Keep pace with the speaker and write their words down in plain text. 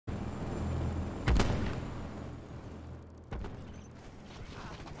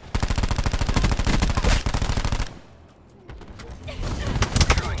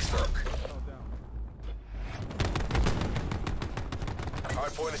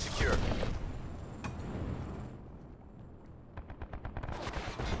is secure.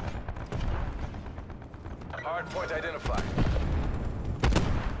 Hard point identified.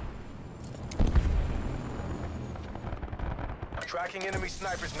 Tracking enemy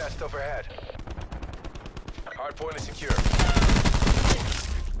sniper's nest overhead. Hard point is secure.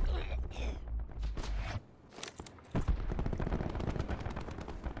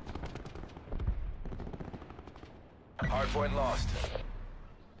 Hard point lost.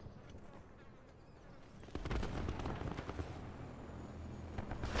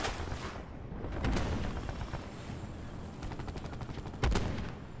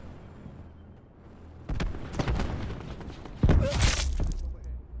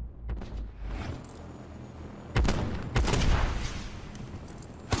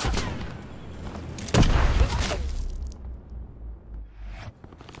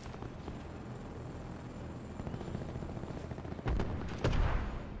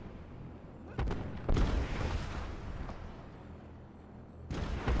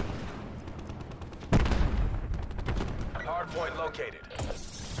 Hardpoint located.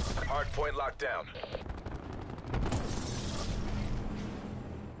 Hardpoint locked down.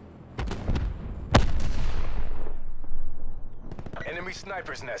 Enemy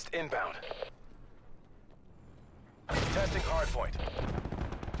sniper's nest inbound. Testing hardpoint.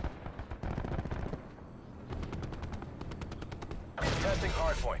 Testing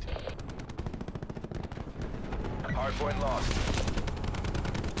hardpoint. Hardpoint lost.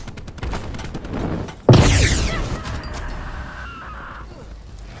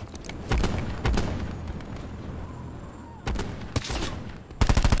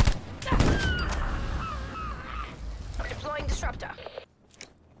 Disruptor.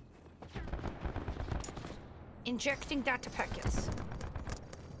 Injecting data packets.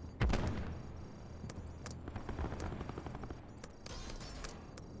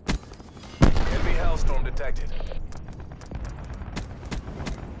 Enemy Hellstorm detected.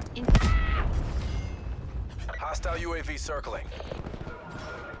 Hostile UAV circling.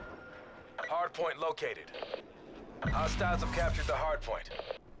 Hardpoint located. Hostiles have captured the hardpoint.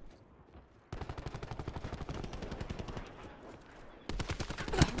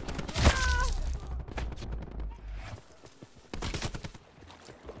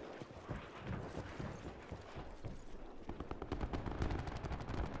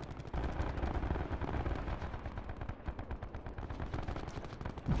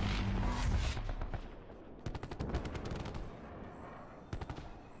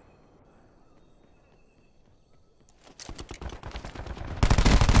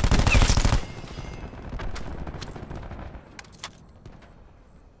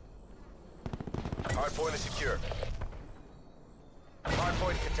 Hardpoint is secure.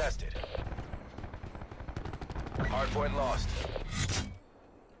 Hardpoint contested. Hardpoint lost.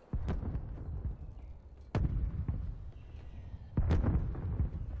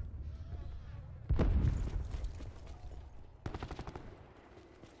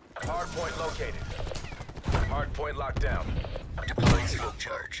 Hardpoint located. Hardpoint locked down. Deploying smoke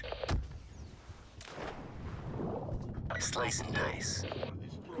charge. Slice and dice.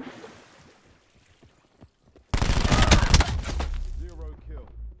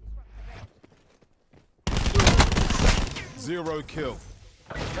 Zero kill.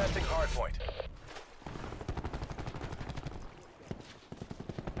 Testing hardpoint.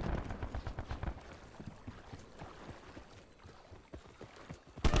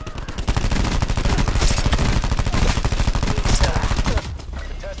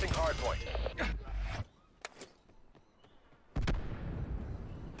 Testing hardpoint.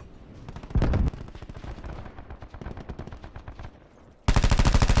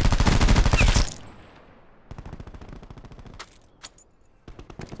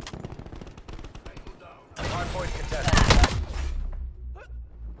 Hardpoint contested.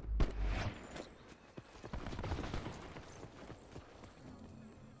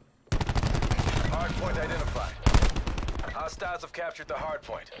 Hardpoint identified. Hostiles have captured the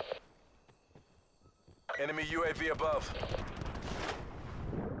hardpoint. Enemy UAV above.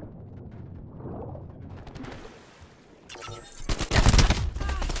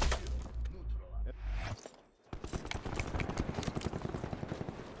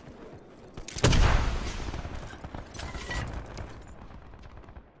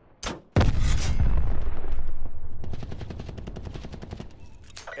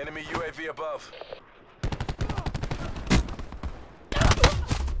 Enemy UAV above.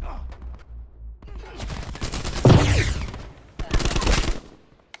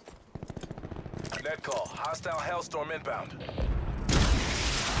 Net call. Hostile Hellstorm inbound.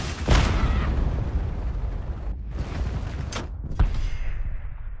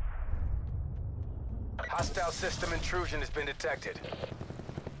 Hostile system intrusion has been detected.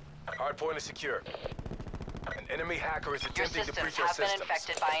 Hardpoint is secure. An enemy hacker is Your attempting to systems breach our have been systems.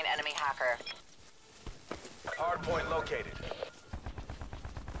 infected by an enemy hacker. Hardpoint located.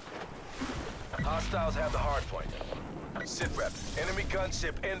 Hostiles have the hardpoint. Sit rep. Enemy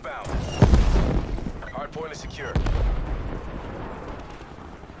gunship inbound. Hardpoint is secure.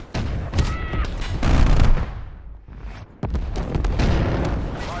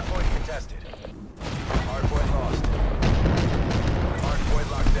 Hardpoint contested. Hardpoint lost.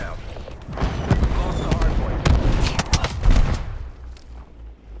 Hardpoint locked down. Lost the hardpoint.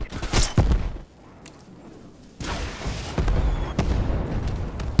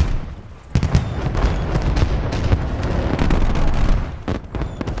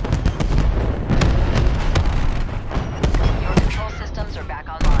 Your control systems are back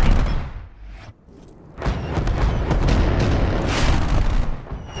online.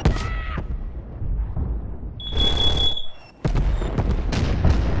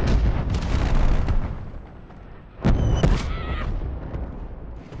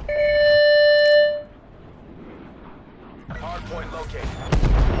 Hardpoint located.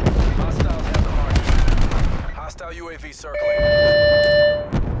 Hostiles have the hardpoint. Hostile UAV circling.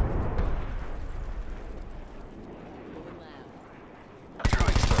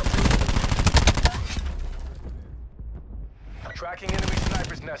 Throwing smoke. Tracking enemy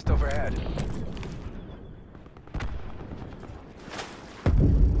sniper's nest overhead.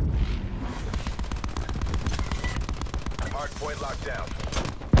 Hardpoint locked down.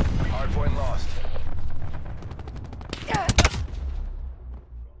 Hardpoint lost.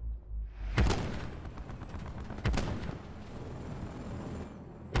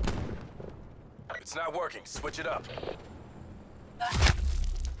 It's not working. Switch it up.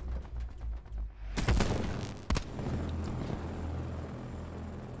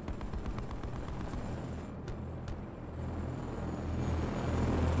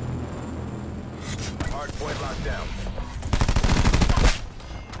 Hardpoint locked down.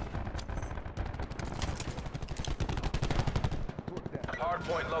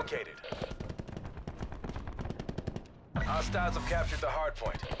 Hardpoint located. Hostiles have captured the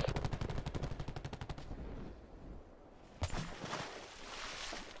hardpoint.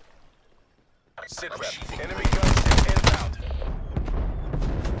 Sit rep. Enemy gunship inbound.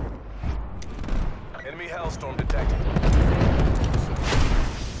 Enemy hellstorm detected.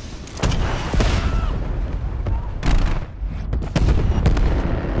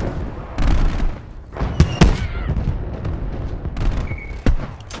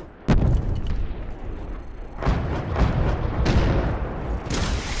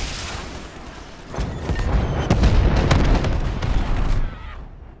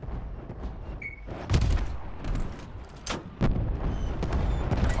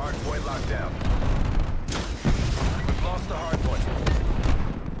 Hardpoint locked down. We've lost the hardpoint.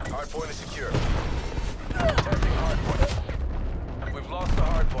 Hardpoint is secure. Testing hardpoint. We've lost the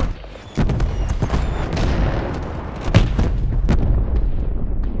hardpoint.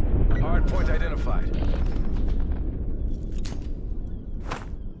 Hardpoint identified.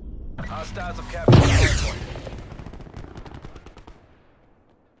 Hostiles have captured the hardpoint.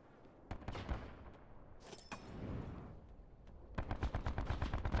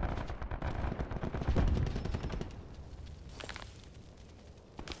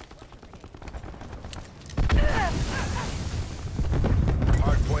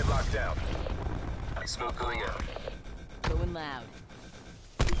 Hardpoint locked down. Smoke going out. Going loud.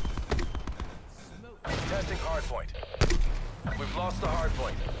 Testing hardpoint. We've lost the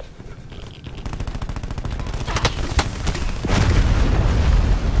hardpoint.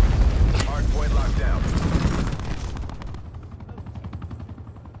 Hardpoint locked down.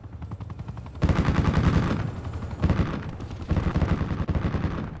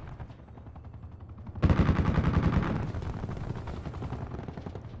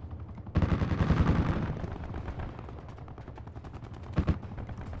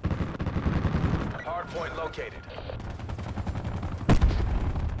 Hardpoint located.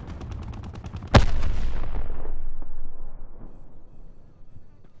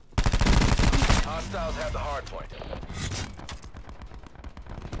 Hostiles have the hardpoint.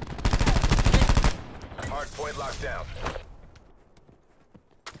 Hardpoint locked down.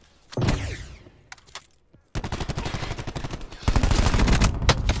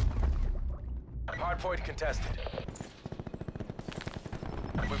 Hardpoint contested.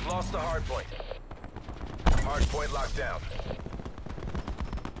 We've lost the hardpoint. Hardpoint locked down.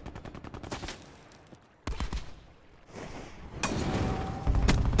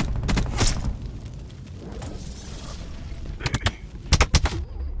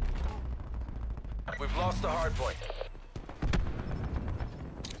 We've lost the hard point.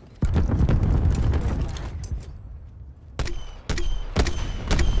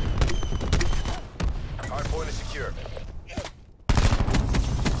 Hard point is secure.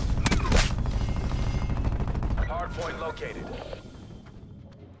 Hard point located.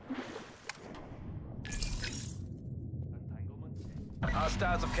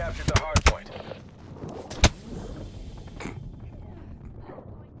 Hostiles have captured the hard point.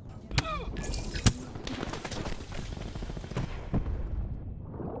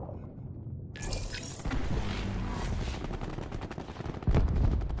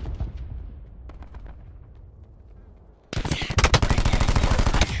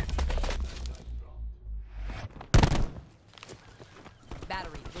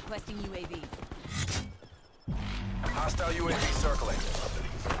 Battery, requesting UAV. Hostile UAV circling.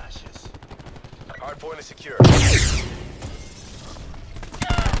 Hard point is secure.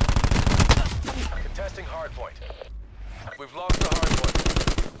 Contesting hard point. We've lost the hard point.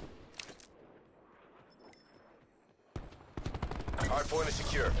 Hard point is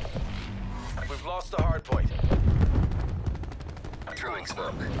secure. We've lost the hard point. Throwing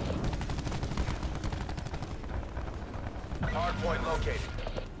smoke. Hard point located.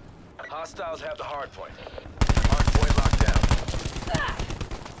 Hostiles have the hard point. Hard point locked down.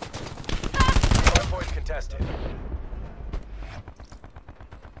 Hard point contested.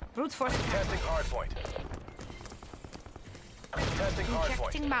 Brute force Testing hard point. Testing hard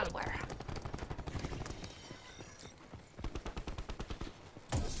point. injecting malware.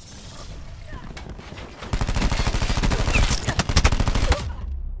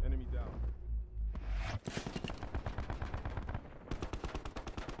 Enemy down.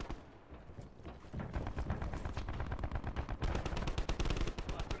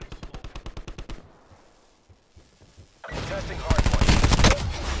 Testing hard point.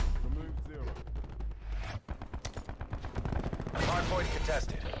 Remove 0. Hard point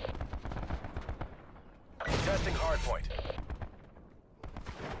contested. Testing hard point.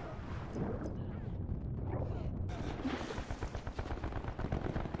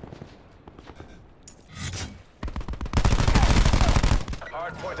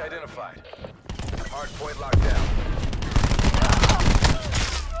 Hard point identified. Hard point locked down.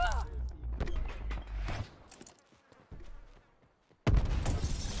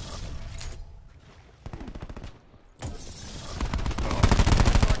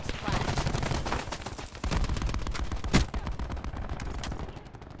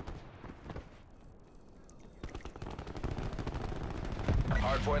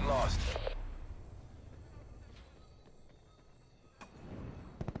 Hard point lost.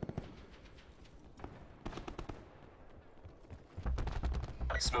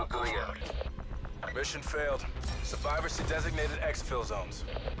 Smoke going out. Mission failed. Survivors to designated exfil zones.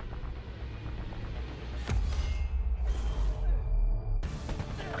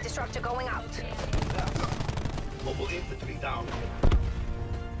 Disruptor going out. Mobile infantry down.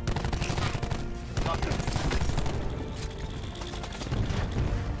 Nothing.